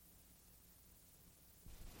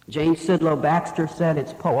James Sidlow Baxter said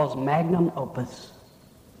it's Paul's magnum opus.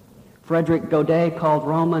 Frederick Godet called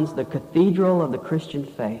Romans the cathedral of the Christian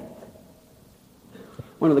faith.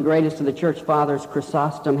 One of the greatest of the church fathers,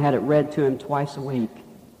 Chrysostom, had it read to him twice a week.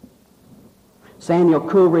 Samuel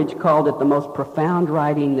Coleridge called it the most profound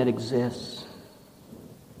writing that exists.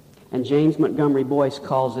 And James Montgomery Boyce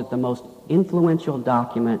calls it the most influential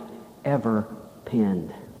document ever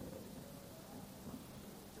penned.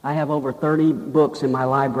 I have over 30 books in my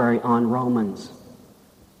library on Romans.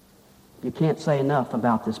 You can't say enough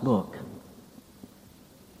about this book.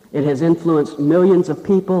 It has influenced millions of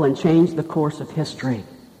people and changed the course of history.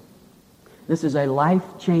 This is a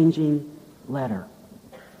life-changing letter.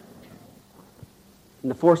 In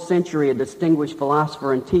the 4th century, a distinguished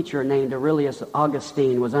philosopher and teacher named Aurelius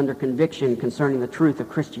Augustine was under conviction concerning the truth of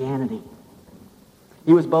Christianity.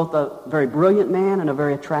 He was both a very brilliant man and a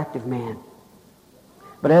very attractive man.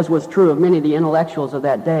 But as was true of many of the intellectuals of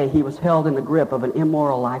that day, he was held in the grip of an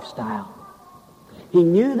immoral lifestyle. He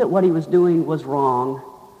knew that what he was doing was wrong,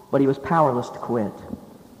 but he was powerless to quit.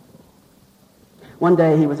 One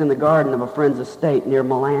day he was in the garden of a friend's estate near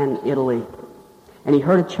Milan, Italy, and he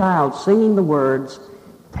heard a child singing the words,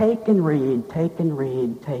 "Take and read, take and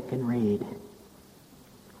read, take and read."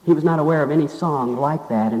 He was not aware of any song like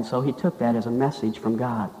that, and so he took that as a message from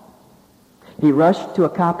God. He rushed to a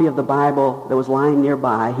copy of the Bible that was lying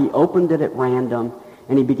nearby. He opened it at random,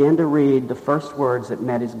 and he began to read the first words that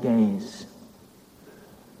met his gaze.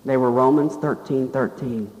 They were Romans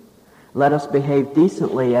 13:13. "Let us behave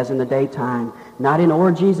decently as in the daytime, not in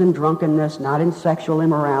orgies and drunkenness, not in sexual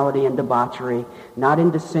immorality and debauchery, not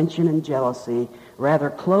in dissension and jealousy. Rather,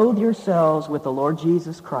 clothe yourselves with the Lord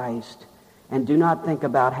Jesus Christ, and do not think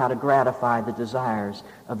about how to gratify the desires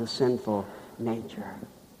of the sinful nature."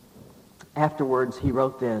 Afterwards, he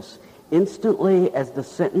wrote this, "Instantly as the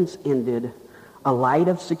sentence ended, a light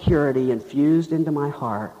of security infused into my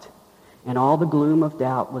heart, and all the gloom of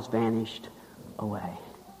doubt was vanished away."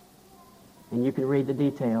 And you can read the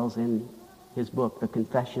details in his book, The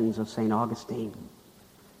Confessions of St. Augustine.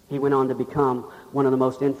 He went on to become one of the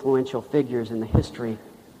most influential figures in the history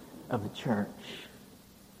of the church.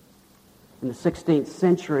 In the 16th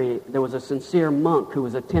century, there was a sincere monk who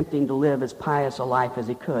was attempting to live as pious a life as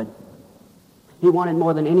he could. He wanted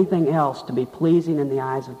more than anything else to be pleasing in the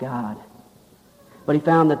eyes of God. But he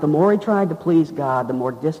found that the more he tried to please God, the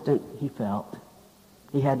more distant he felt.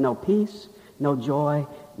 He had no peace, no joy,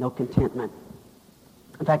 no contentment.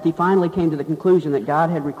 In fact, he finally came to the conclusion that God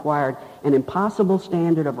had required an impossible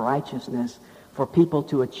standard of righteousness for people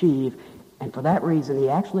to achieve, and for that reason he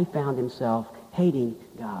actually found himself hating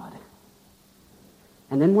God.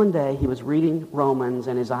 And then one day he was reading Romans,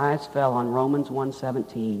 and his eyes fell on Romans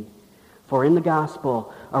 1:17. "For in the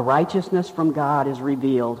gospel, a righteousness from God is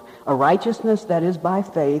revealed, a righteousness that is by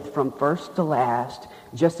faith from first to last,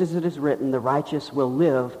 just as it is written, the righteous will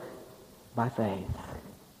live by faith."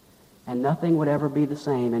 And nothing would ever be the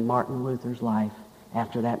same in Martin Luther's life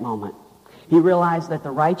after that moment. He realized that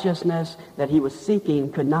the righteousness that he was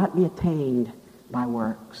seeking could not be attained by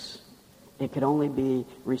works. It could only be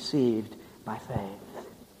received by faith.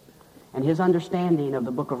 And his understanding of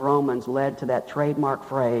the book of Romans led to that trademark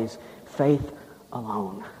phrase, faith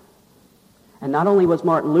alone. And not only was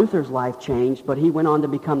Martin Luther's life changed, but he went on to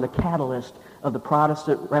become the catalyst of the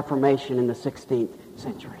Protestant Reformation in the 16th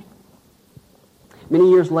century. Many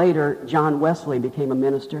years later, John Wesley became a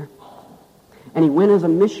minister, and he went as a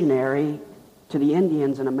missionary to the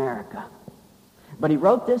Indians in America. But he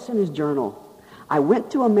wrote this in his journal, "I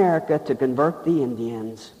went to America to convert the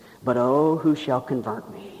Indians, but oh, who shall convert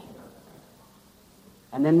me?"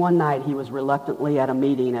 And then one night he was reluctantly at a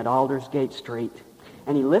meeting at Aldersgate Street,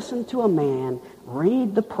 and he listened to a man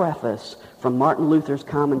read the preface from Martin Luther's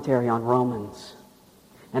commentary on Romans.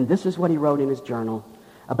 And this is what he wrote in his journal.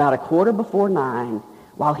 "About 9:15,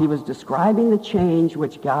 while he was describing the change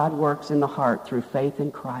which God works in the heart through faith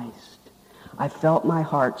in Christ, I felt my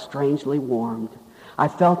heart strangely warmed. I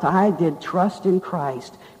felt I did trust in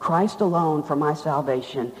Christ, Christ alone for my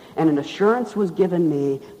salvation, and an assurance was given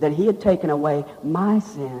me that he had taken away my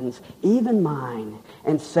sins, even mine,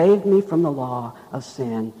 and saved me from the law of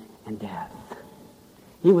sin and death."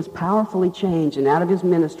 He was powerfully changed, and out of his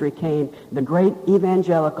ministry came the great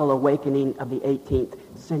evangelical awakening of the 18th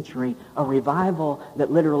century, a revival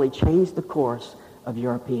that literally changed the course of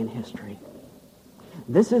European history.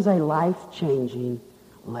 This is a life-changing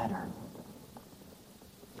letter.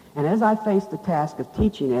 And as I face the task of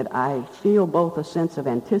teaching it, I feel both a sense of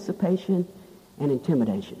anticipation and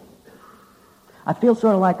intimidation. I feel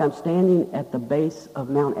sort of like I'm standing at the base of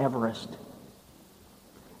Mount Everest.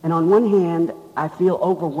 And on one hand, I feel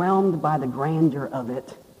overwhelmed by the grandeur of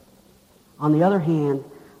it. On the other hand,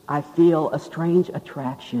 I feel a strange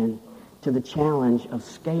attraction to the challenge of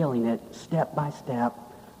scaling it step by step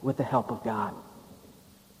with the help of God.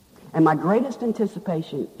 And my greatest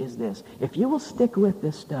anticipation is this. If you will stick with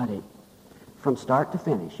this study from start to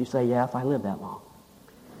finish, you say, yeah, if I live that long.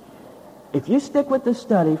 If you stick with this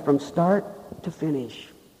study from start to finish,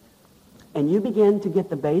 and you begin to get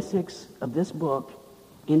the basics of this book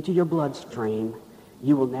into your bloodstream,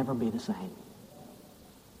 you will never be the same.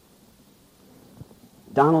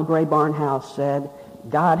 Donald Gray Barnhouse said,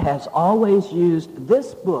 God has always used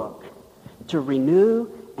this book to renew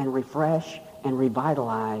and refresh and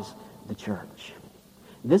revitalize the church.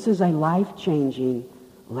 This is a life-changing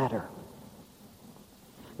letter.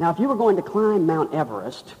 Now, if you were going to climb Mount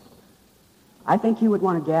Everest, I think you would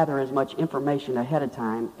want to gather as much information ahead of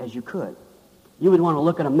time as you could. You would want to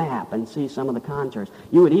look at a map and see some of the contours.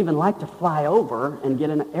 You would even like to fly over and get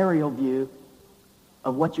an aerial view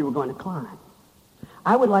of what you were going to climb.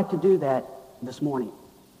 I would like to do that this morning.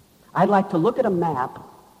 I'd like to look at a map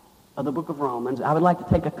of the book of Romans. I would like to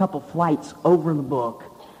take a couple flights over the book,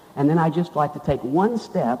 and then I'd just like to take one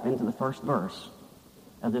step into the first verse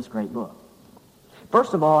of this great book.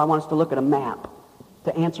 First of all, I want us to look at a map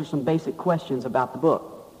to answer some basic questions about the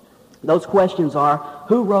book. Those questions are,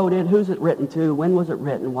 who wrote it, who's it written to, when was it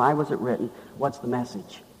written, why was it written, what's the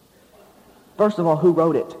message? First of all, who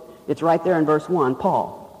wrote it? It's right there in verse 1,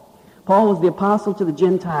 Paul. Paul was the apostle to the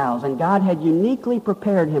Gentiles, and God had uniquely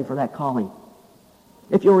prepared him for that calling.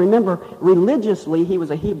 If you'll remember, religiously, he was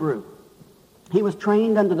a Hebrew. He was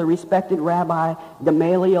trained under the respected Rabbi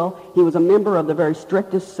Gamaliel. He was a member of the very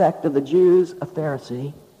strictest sect of the Jews, a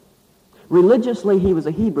Pharisee. Religiously, he was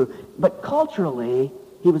a Hebrew, but culturally,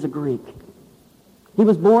 he was a Greek. He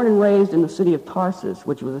was born and raised in the city of Tarsus,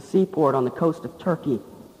 which was a seaport on the coast of Turkey.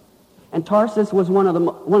 And Tarsus was one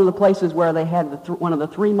of the places where they had one of the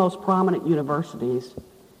three most prominent universities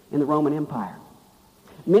in the Roman Empire.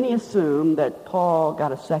 Many assume that Paul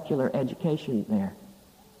got a secular education there,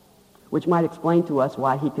 which might explain to us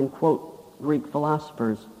why he can quote Greek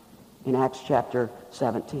philosophers in Acts chapter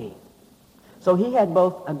 17. So he had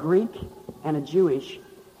both a Greek and a Jewish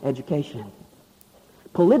education.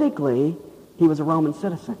 Politically, he was a Roman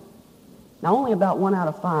citizen. Now, only about 1 out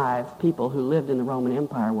of 5 people who lived in the Roman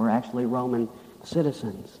Empire were actually Roman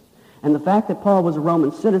citizens. And the fact that Paul was a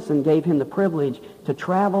Roman citizen gave him the privilege to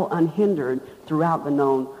travel unhindered throughout the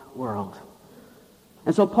known world.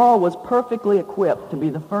 And so Paul was perfectly equipped to be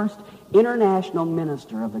the first international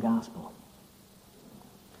minister of the gospel.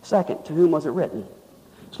 Second, to whom was it written?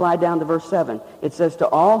 Slide down to verse 7. It says, to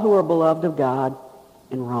all who are beloved of God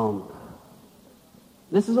in Rome.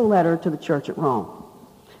 This is a letter to the church at Rome.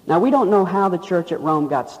 Now, we don't know how the church at Rome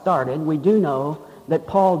got started. We do know that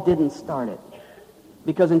Paul didn't start it.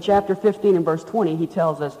 Because in chapter 15 and verse 20, he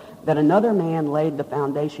tells us that another man laid the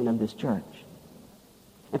foundation of this church.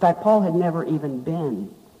 In fact, Paul had never even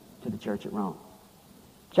been to the church at Rome.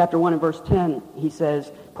 Chapter 1 and verse 10, he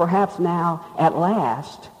says, perhaps now, at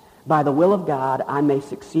last, by the will of God, I may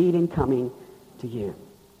succeed in coming to you.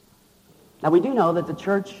 Now, we do know that the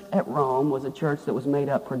church at Rome was a church that was made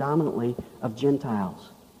up predominantly of Gentiles.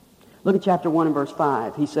 Look at chapter 1 and verse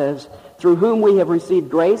 5. He says, through whom we have received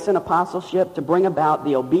grace and apostleship to bring about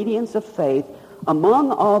the obedience of faith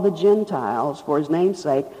among all the Gentiles for his name's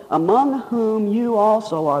sake, among whom you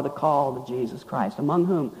also are the called of Jesus Christ. Among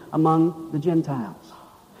whom? Among the Gentiles.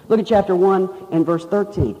 Look at chapter 1 and verse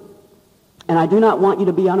 13. And I do not want you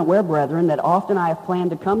to be unaware, brethren, that often I have planned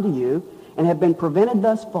to come to you and have been prevented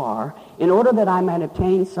thus far, in order that I might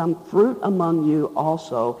obtain some fruit among you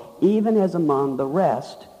also, even as among the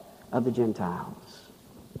rest of the Gentiles.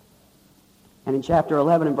 And in chapter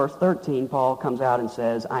 11 and verse 13, Paul comes out and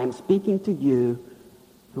says, I am speaking to you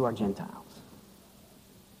who are Gentiles.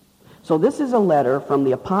 So this is a letter from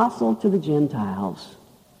the apostle to the Gentiles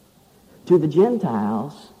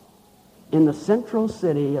in the central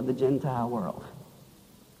city of the Gentile world.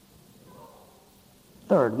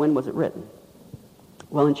 Third, when was it written?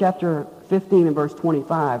 Well, in chapter 15 and verse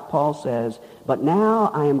 25, Paul says, but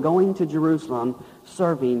now I am going to Jerusalem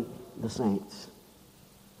serving the saints.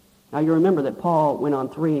 Now you remember that Paul went on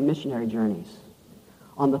 3 missionary journeys.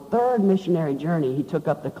 On the 3rd missionary journey, he took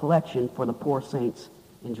up the collection for the poor saints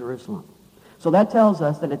in Jerusalem. So that tells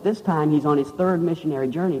us that at this time he's on his 3rd missionary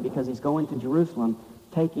journey because he's going to Jerusalem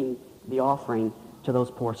taking the offering to those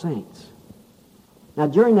poor saints. Now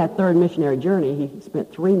during that 3rd missionary journey, he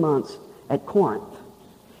spent 3 months at Corinth.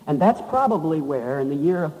 And that's probably where, in the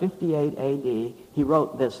year of 58 A.D., he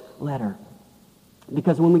wrote this letter.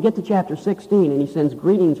 Because when we get to chapter 16 and he sends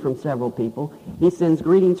greetings from several people, he sends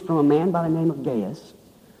greetings from a man by the name of Gaius,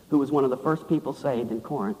 who was one of the first people saved in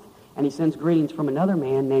Corinth. And he sends greetings from another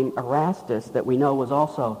man named Erastus that we know was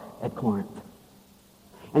also at Corinth.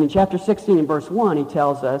 And in chapter 16 and verse 1, he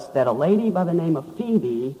tells us that a lady by the name of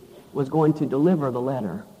Phoebe was going to deliver the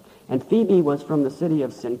letter. And Phoebe was from the city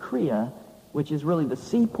of Cenchrea, which is really the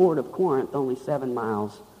seaport of Corinth, only 7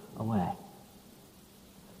 miles away.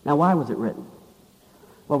 Now, why was it written?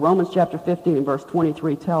 Well, Romans chapter 15 and verse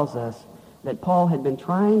 23 tells us that Paul had been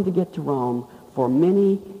trying to get to Rome for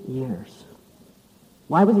many years.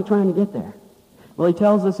 Why was he trying to get there? Well, he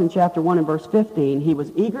tells us in chapter 1 and verse 15, he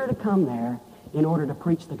was eager to come there in order to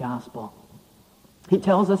preach the gospel. He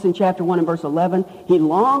tells us in chapter 1 and verse 11, he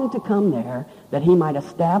longed to come there that he might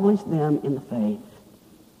establish them in the faith.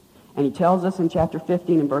 And he tells us in chapter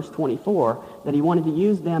 15 and verse 24 that he wanted to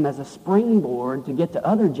use them as a springboard to get to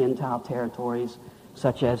other Gentile territories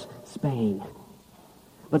such as Spain.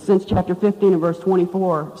 But since chapter 15 and verse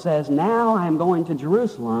 24 says, now I am going to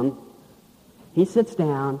Jerusalem, he sits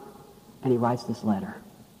down and he writes this letter.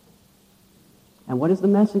 And what is the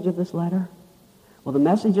message of this letter? Well, the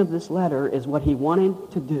message of this letter is what he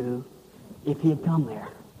wanted to do if he had come there.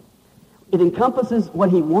 It encompasses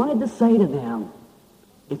what he wanted to say to them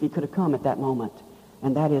if he could have come at that moment,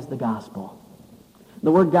 and that is the gospel.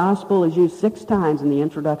 The word gospel is used 6 times in the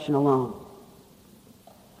introduction alone.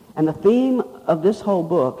 And the theme of this whole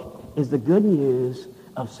book is the good news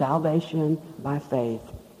of salvation by faith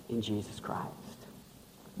in Jesus Christ.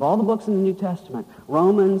 Of all the books in the New Testament,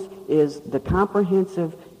 Romans is the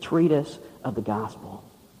comprehensive treatise of the gospel.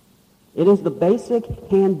 It is the basic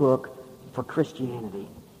handbook for Christianity.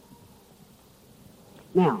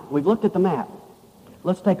 Now, we've looked at the map.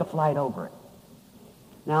 Let's take a flight over it.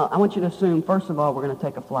 Now, I want you to assume, first of all, we're going to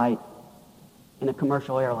take a flight in a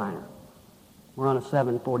commercial airliner. We're on a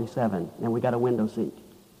 747, and we got a window seat.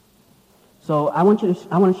 So I want to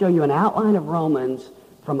show you an outline of Romans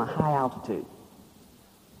from a high altitude.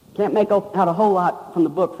 Can't make out a whole lot from the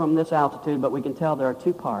book from this altitude, but we can tell there are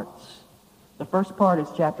 2 parts. The first part is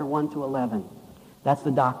chapter 1 to 11. That's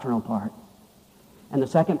the doctrinal part. And the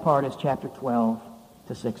second part is chapter 12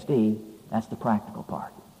 to 16. That's the practical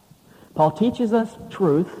part. Paul teaches us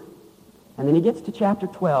truth, and then he gets to chapter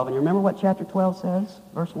 12. And you remember what chapter 12 says?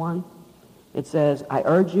 Verse 1? It says, I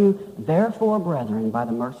urge you, therefore, brethren, by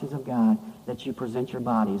the mercies of God, that you present your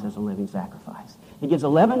bodies as a living sacrifice. He gives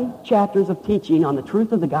 11 chapters of teaching on the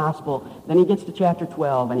truth of the gospel. Then he gets to chapter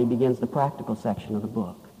 12, and he begins the practical section of the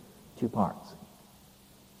book. 2 parts.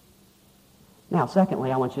 Now,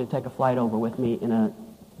 secondly, I want you to take a flight over with me in a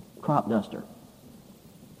crop duster.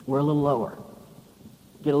 We're a little lower.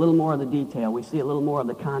 Get a little more of the detail. We see a little more of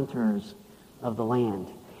the contours of the land.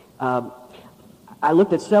 I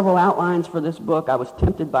looked at several outlines for this book. I was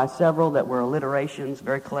tempted by several that were alliterations,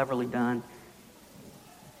 very cleverly done.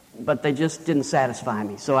 But they just didn't satisfy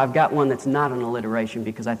me. So I've got one that's not an alliteration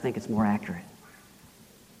because I think it's more accurate.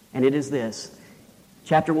 And it is this.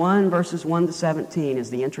 Chapter 1, verses 1 to 17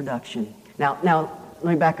 is the introduction. Now let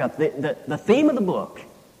me back up. The theme of the book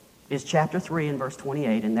is chapter 3 and verse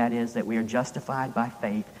 28, and that is that we are justified by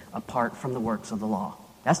faith apart from the works of the law.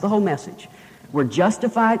 That's the whole message. We're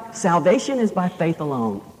justified. Salvation is by faith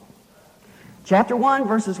alone. Chapter 1,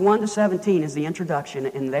 verses 1 to 17 is the introduction,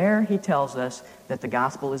 and there he tells us that the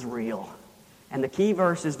gospel is real. And the key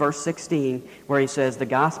verse is verse 16, where he says the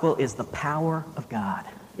gospel is the power of God.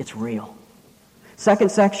 It's real.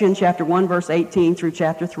 Second section, chapter 1, verse 18 through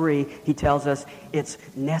chapter 3, he tells us it's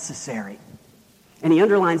necessary. And he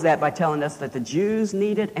underlines that by telling us that the Jews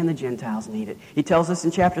need it and the Gentiles need it. He tells us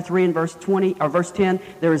in chapter 3 and verse 10,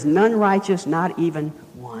 there is none righteous, not even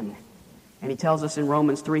one. And he tells us in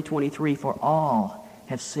Romans 3:23, for all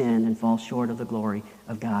have sinned and fall short of the glory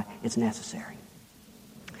of God. It's necessary.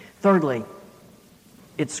 Thirdly,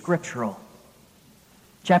 it's scriptural.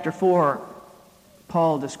 Chapter 4,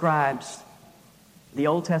 Paul describes the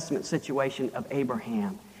Old Testament situation of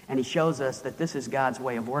Abraham. And he shows us that this is God's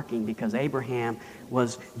way of working because Abraham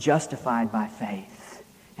was justified by faith.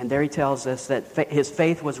 And there he tells us that his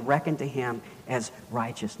faith was reckoned to him as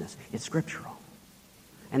righteousness. It's scriptural.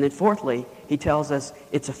 And then fourthly, he tells us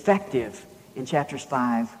it's effective in chapters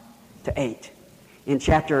 5 to 8. In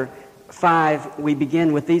chapter 5, we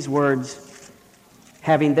begin with these words,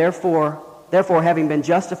 therefore having been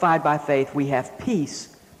justified by faith, we have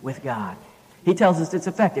peace with God. He tells us it's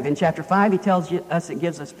effective. In chapter 5, he tells us it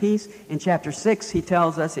gives us peace. In chapter 6, he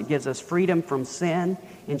tells us it gives us freedom from sin.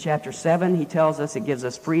 In chapter 7, he tells us it gives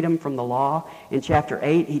us freedom from the law. In chapter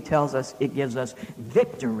 8, he tells us it gives us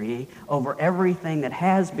victory over everything that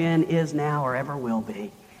has been, is now, or ever will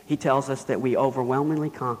be. He tells us that we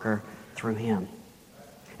overwhelmingly conquer through him.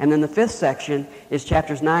 And then the fifth section is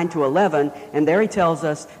chapters 9 to 11, and there he tells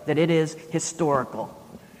us that it is historical.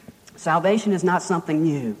 Salvation is not something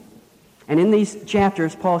new. And in these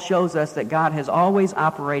chapters, Paul shows us that God has always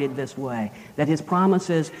operated this way, that his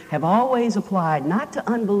promises have always applied not to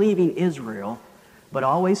unbelieving Israel, but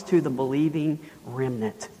always to the believing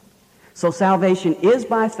remnant. So salvation is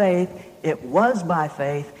by faith, it was by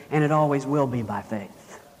faith, and it always will be by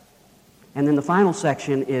faith. And then the final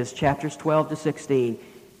section is chapters 12 to 16,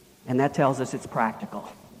 and that tells us it's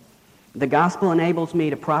practical. The gospel enables me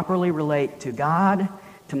to properly relate to God,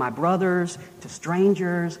 to my brothers, to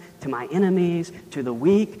strangers, to my enemies, to the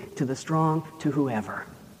weak, to the strong, to whoever.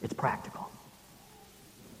 It's practical.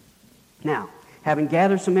 Now, having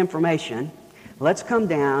gathered some information, let's come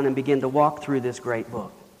down and begin to walk through this great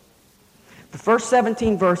book. The first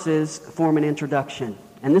 17 verses form an introduction,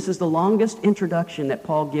 and this is the longest introduction that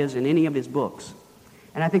Paul gives in any of his books.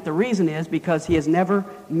 And I think the reason is because he has never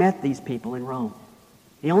met these people in Rome.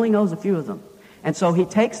 He only knows a few of them. And so he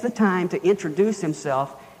takes the time to introduce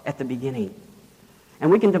himself at the beginning. And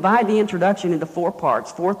we can divide the introduction into 4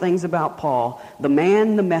 parts, 4 things about Paul: the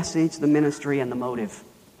man, the message, the ministry, and the motive.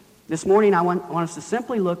 This morning I want us to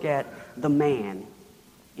simply look at the man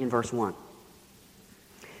in verse 1.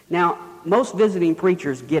 Now, most visiting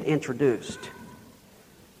preachers get introduced.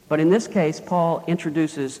 But in this case, Paul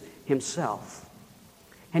introduces himself.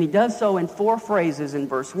 And he does so in 4 phrases in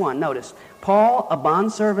verse 1. Notice, Paul, a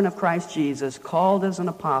bondservant of Christ Jesus, called as an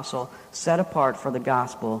apostle, set apart for the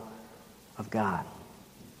gospel of God.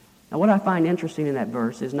 Now, what I find interesting in that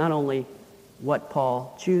verse is not only what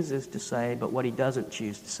Paul chooses to say, but what he doesn't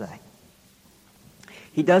choose to say.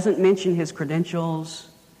 He doesn't mention his credentials,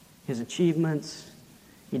 his achievements.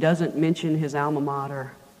 He doesn't mention his alma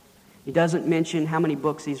mater. He doesn't mention how many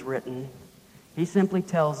books he's written. He simply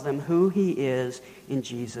tells them who he is in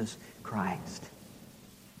Jesus Christ.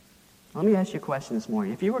 Let me ask you a question this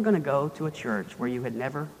morning. If you were going to go to a church where you had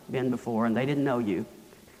never been before and they didn't know you,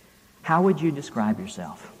 how would you describe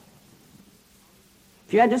yourself?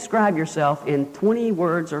 If you had to describe yourself in 20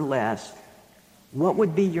 words or less, what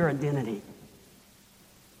would be your identity?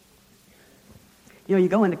 You know, you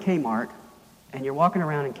go into Kmart, and you're walking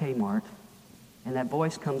around in Kmart, and that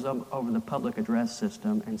voice comes up over the public address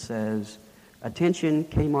system and says, "Attention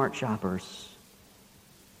Kmart shoppers,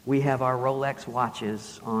 we have our Rolex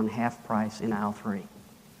watches on half price in aisle 3.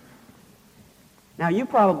 Now you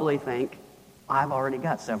probably think, I've already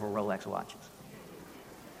got several Rolex watches.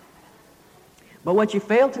 But what you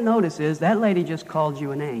fail to notice is that lady just called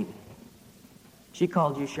you a name. She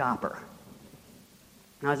called you shopper.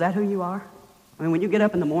 Now is that who you are? I mean, when you get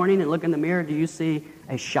up in the morning and look in the mirror, do you see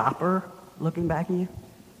a shopper looking back at you?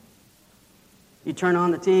 You turn on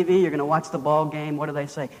the TV, you're going to watch the ball game. What do they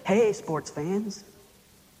say? Hey, sports fans.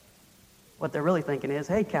 What they're really thinking is,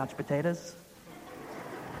 hey, couch potatoes.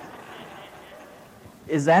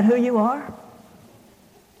 Is that who you are?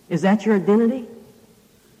 Is that your identity?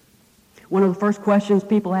 One of the first questions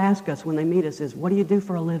people ask us when they meet us is, what do you do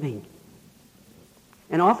for a living?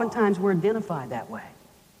 And oftentimes we're identified that way.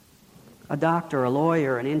 A doctor, a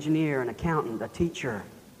lawyer, an engineer, an accountant, a teacher.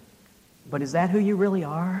 But is that who you really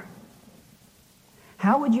are?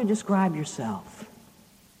 How would you describe yourself?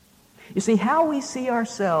 You see, how we see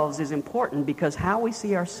ourselves is important because how we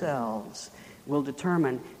see ourselves will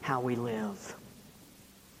determine how we live.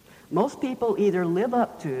 Most people either live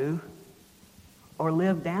up to or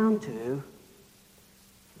live down to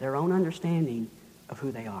their own understanding of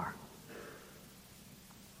who they are.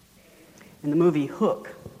 In the movie Hook,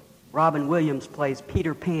 Robin Williams plays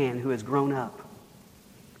Peter Pan, who has grown up.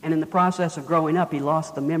 And in the process of growing up, he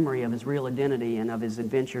lost the memory of his real identity and of his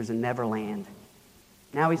adventures in Neverland.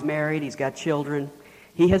 Now he's married, he's got children.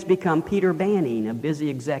 He has become Peter Banning, a busy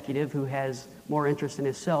executive who has more interest in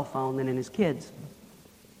his cell phone than in his kids.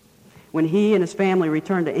 When he and his family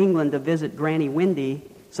return to England to visit Granny Wendy,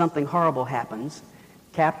 something horrible happens.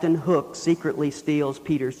 Captain Hook secretly steals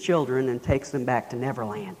Peter's children and takes them back to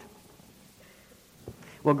Neverland.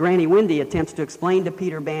 Well, Granny Wendy attempts to explain to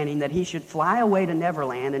Peter Banning that he should fly away to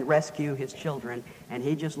Neverland and rescue his children, and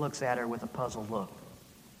he just looks at her with a puzzled look.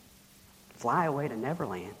 Fly away to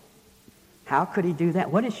Neverland? How could he do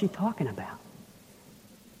that? What is she talking about?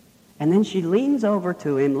 And then she leans over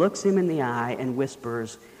to him, looks him in the eye, and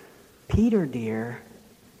whispers, Peter, dear,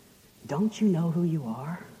 don't you know who you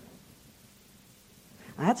are?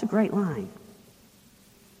 Now, that's a great line.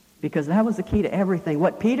 Because that was the key to everything.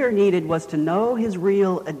 What Peter needed was to know his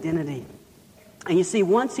real identity. And you see,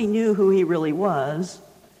 once he knew who he really was,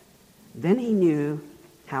 then he knew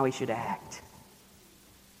how he should act.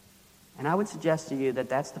 And I would suggest to you that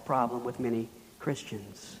that's the problem with many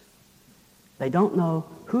Christians. They don't know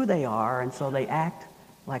who they are, and so they act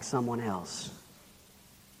like someone else.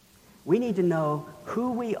 We need to know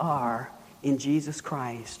who we are in Jesus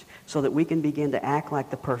Christ so that we can begin to act like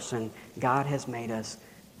the person God has made us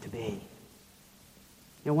to be.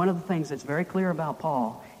 One of the things that's very clear about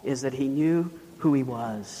Paul is that he knew who he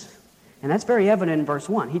was. And that's very evident in verse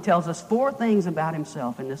 1. He tells us 4 things about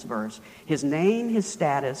himself in this verse: his name, his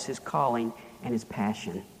status, his calling, and his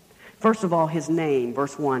passion. First of all, his name,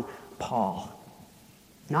 verse 1, Paul.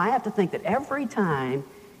 Now, I have to think that every time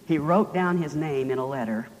he wrote down his name in a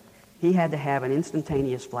letter, he had to have an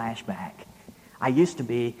instantaneous flashback. I used to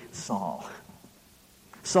be Saul.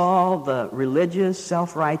 Saul, the religious,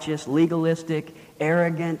 self-righteous, legalistic,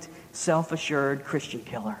 arrogant, self-assured Christian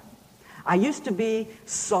killer. I used to be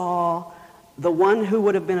Saul, the one who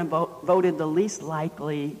would have been voted the least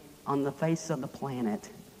likely on the face of the planet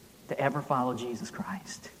to ever follow Jesus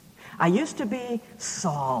Christ. I used to be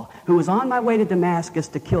Saul, who was on my way to Damascus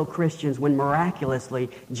to kill Christians when miraculously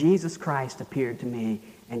Jesus Christ appeared to me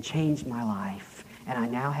and changed my life. And I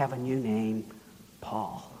now have a new name,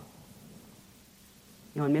 Paul.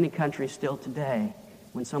 In many countries still today,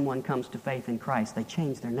 when someone comes to faith in Christ, they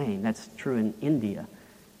change their name. That's true in India.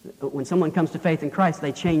 When someone comes to faith in Christ,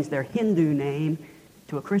 they change their Hindu name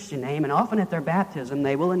to a Christian name, and often at their baptism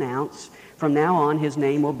they will announce, from now on his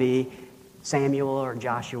name will be Samuel or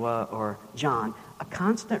Joshua or John, a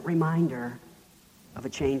constant reminder of a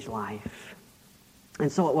changed life.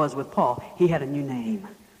 And so it was with Paul. He had a new name.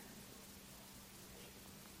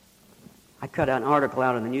 I cut an article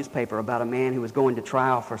out of the newspaper about a man who was going to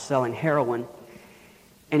trial for selling heroin,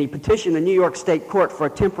 and he petitioned the New York State Court for a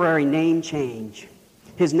temporary name change.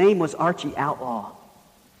 His name was Archie Outlaw,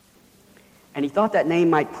 and he thought that name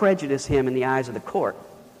might prejudice him in the eyes of the court.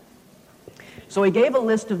 So he gave a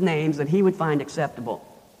list of names that he would find acceptable: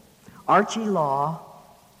 Archie Law,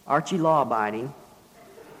 Archie Law-Abiding,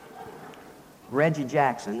 Reggie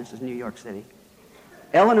Jackson, this is New York City,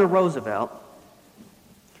 Eleanor Roosevelt,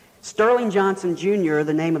 Sterling Johnson Jr.,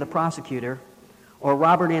 the name of the prosecutor, or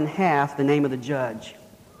Robert N. Half, the name of the judge.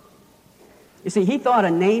 You see, he thought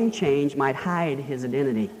a name change might hide his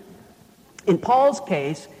identity. In Paul's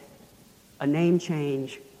case, a name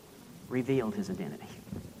change revealed his identity.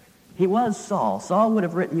 He was Saul. Saul would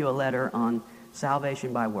have written you a letter on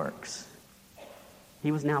salvation by works.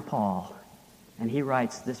 He was now Paul, and he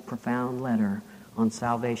writes this profound letter on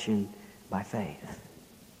salvation by faith.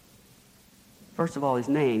 First of all, his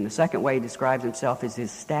name. The second way he describes himself is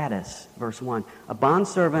his status. Verse 1, a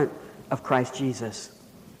bondservant of Christ Jesus.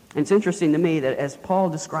 And it's interesting to me that as Paul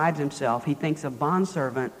describes himself, he thinks of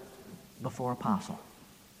bondservant before apostle.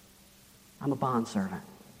 I'm a bondservant.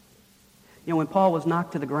 When Paul was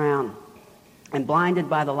knocked to the ground and blinded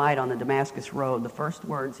by the light on the Damascus road, the first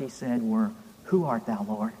words he said were, "Who art thou,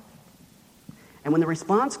 Lord?" And when the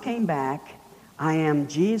response came back, "I am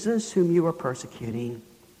Jesus whom you are persecuting,"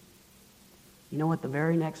 you know what the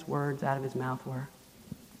very next words out of his mouth were?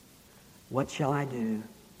 "What shall I do,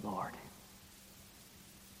 Lord?"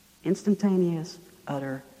 Instantaneous,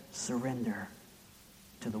 utter surrender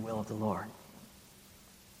to the will of the Lord.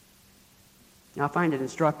 Now, I find it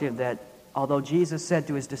instructive that although Jesus said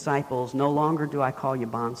to his disciples, "No longer do I call you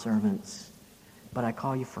bondservants, but I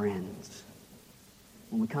call you friends,"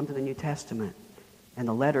 when we come to the New Testament and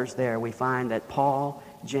the letters there, we find that Paul,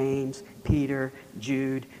 James, Peter,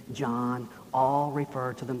 Jude, John all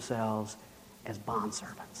refer to themselves as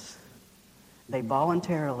bondservants. They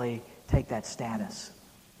voluntarily take that status.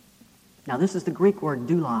 Now, this is the Greek word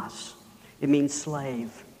doulos. It means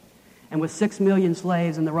slave. And with 6 million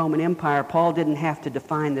slaves in the Roman Empire, Paul didn't have to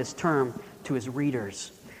define this term to his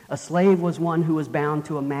readers. A slave was one who was bound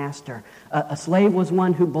to a master. A slave was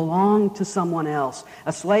one who belonged to someone else.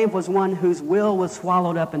 A slave was one whose will was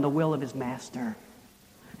swallowed up in the will of his master.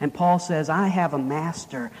 And Paul says, I have a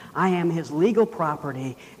master. I am his legal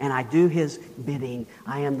property, and I do his bidding.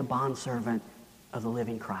 I am the bondservant of the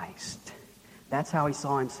living Christ. That's how he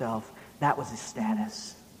saw himself. That was his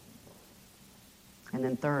status. And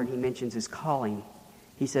then third, he mentions his calling.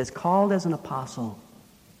 He says, called as an apostle.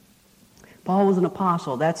 Paul was an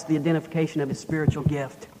apostle. That's the identification of his spiritual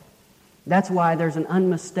gift. That's why there's an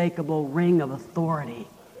unmistakable ring of authority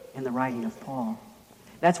in the writing of Paul.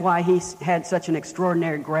 That's why he had such an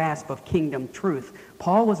extraordinary grasp of kingdom truth.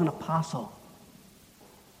 Paul was an apostle.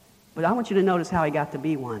 But I want you to notice how he got to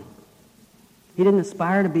be one. He didn't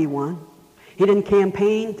aspire to be one. He didn't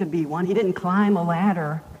campaign to be one. He didn't climb a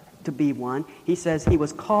ladder to be one. He says he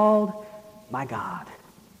was called by God.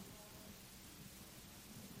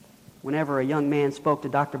 Whenever a young man spoke to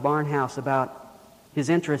Dr. Barnhouse about his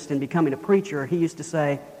interest in becoming a preacher, he used to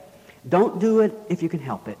say, don't do it if you can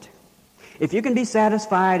help it. If you can be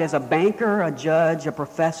satisfied as a banker, a judge, a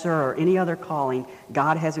professor, or any other calling,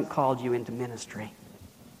 God hasn't called you into ministry.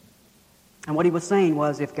 And what he was saying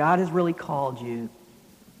was, if God has really called you,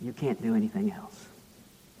 you can't do anything else.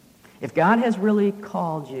 If God has really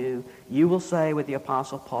called you, you will say with the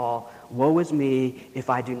Apostle Paul, woe is me if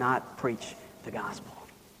I do not preach the gospel.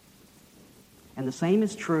 And the same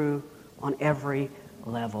is true on every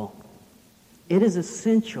level. It is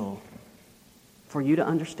essential for you to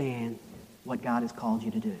understand what God has called you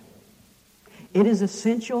to do. It is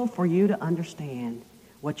essential for you to understand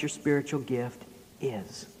what your spiritual gift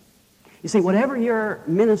is. You see, whatever your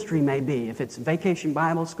ministry may be, if it's Vacation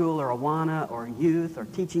Bible School or Awana or youth or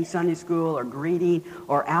teaching Sunday school or greeting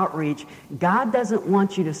or outreach, God doesn't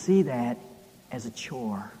want you to see that as a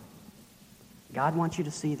chore. God wants you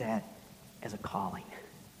to see that as a calling.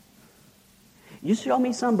 You show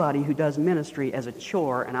me somebody who does ministry as a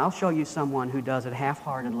chore, and I'll show you someone who does it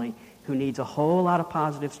half-heartedly, who needs a whole lot of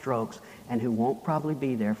positive strokes, and who won't probably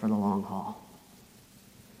be there for the long haul.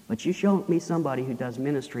 But you show me somebody who does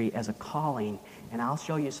ministry as a calling, and I'll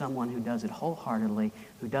show you someone who does it wholeheartedly,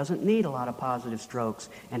 who doesn't need a lot of positive strokes,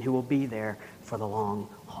 and who will be there for the long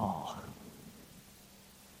haul.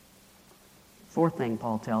 Fourth thing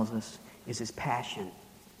Paul tells us is his passion.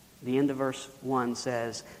 The end of verse 1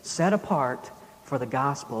 says, set apart for the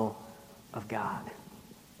gospel of God.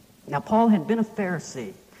 Now, Paul had been a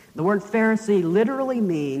Pharisee. The word Pharisee literally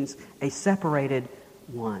means a separated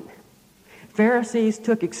one. Pharisees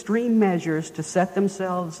took extreme measures to set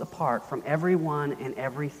themselves apart from everyone and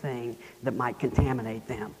everything that might contaminate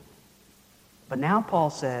them. But now Paul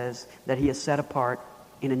says that he is set apart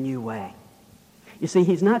in a new way. You see,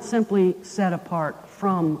 he's not simply set apart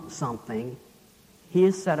from something. He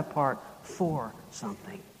is set apart for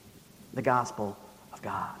something, the gospel of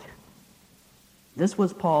God. This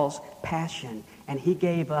was Paul's passion, and he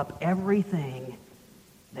gave up everything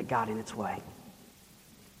that got in its way.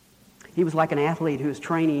 He was like an athlete who is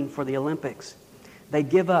training for the Olympics. They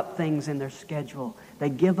give up things in their schedule. They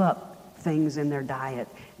give up things in their diet.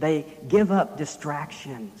 They give up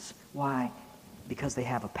distractions. Why? Because they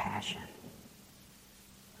have a passion.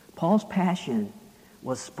 Paul's passion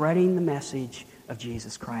was spreading the message of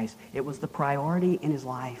Jesus Christ. It was the priority in his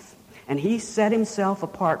life. And he set himself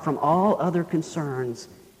apart from all other concerns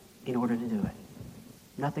in order to do it.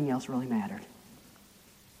 Nothing else really mattered.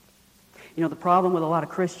 You know, the problem with a lot of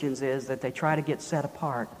Christians is that they try to get set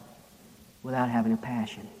apart without having a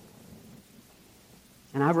passion.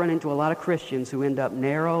 And I've run into a lot of Christians who end up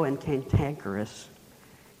narrow and cantankerous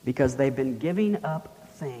because they've been giving up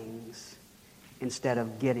things instead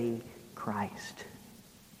of getting Christ.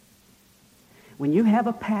 When you have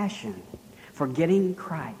a passion for getting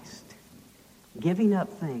Christ, giving up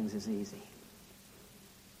things is easy.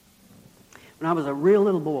 When I was a real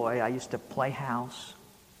little boy, I used to play house,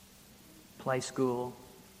 play school,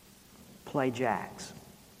 play jacks.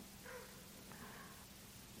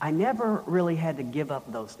 I never really had to give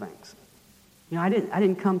up those things. You know, I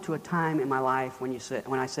didn't come to a time in my life when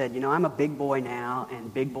I said, you know, I'm a big boy now,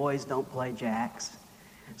 and big boys don't play jacks.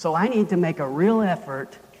 So I need to make a real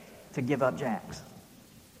effort to give up jacks.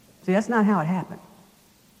 See, that's not how it happened.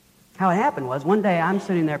 How it happened was one day I'm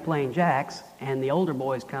sitting there playing jacks, and the older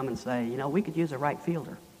boys come and say, you know, we could use a right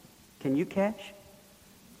fielder. Can you catch?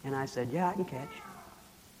 And I said, yeah, I can catch.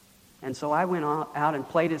 And so I went out and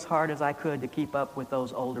played as hard as I could to keep up with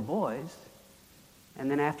those older boys. And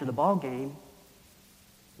then after the ball game,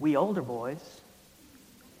 we older boys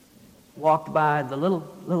walked by the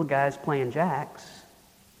little guys playing jacks,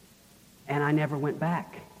 and I never went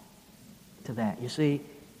back to that. You see,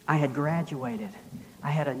 I had graduated. I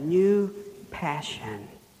had a new passion.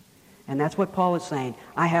 And that's what Paul is saying.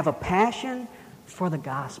 I have a passion for the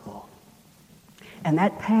gospel. And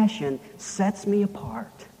that passion sets me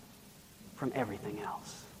apart from everything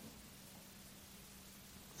else.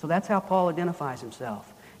 So that's how Paul identifies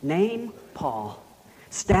himself. Name, Paul.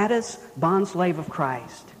 Status, bondslave of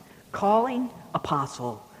Christ. Calling,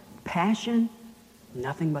 apostle. Passion,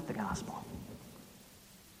 nothing but the gospel.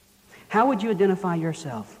 How would you identify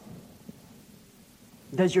yourself?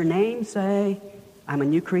 Does your name say, I'm a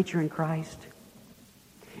new creature in Christ?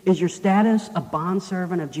 Is your status a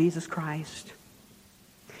bondservant of Jesus Christ?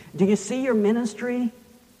 Do you see your ministry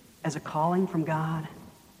as a calling from God?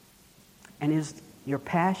 And is your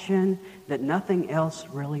passion that nothing else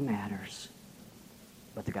really matters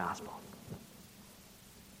but the gospel?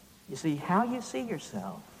 You see, how you see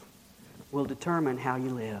yourself will determine how you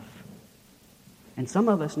live. And some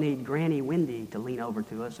of us need Granny Wendy to lean over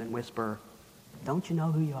to us and whisper, don't you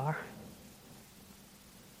know who you are?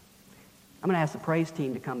 I'm going to ask the praise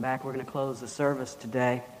team to come back. We're going to close the service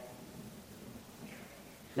today.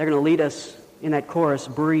 They're going to lead us in that chorus,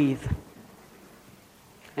 Breathe.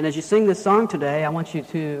 And as you sing this song today, I want you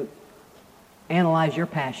to analyze your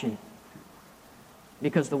passion.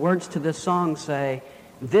 Because the words to this song say,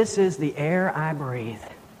 this is the air I breathe.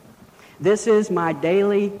 This is my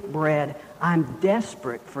daily bread. I'm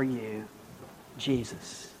desperate for you,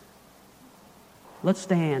 Jesus. Let's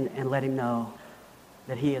stand and let him know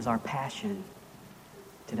that he is our passion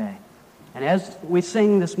today. And as we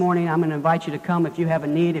sing this morning, I'm going to invite you to come if you have a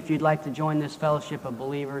need, if you'd like to join this fellowship of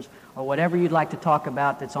believers, or whatever you'd like to talk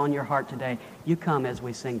about that's on your heart today. You come as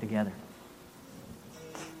we sing together.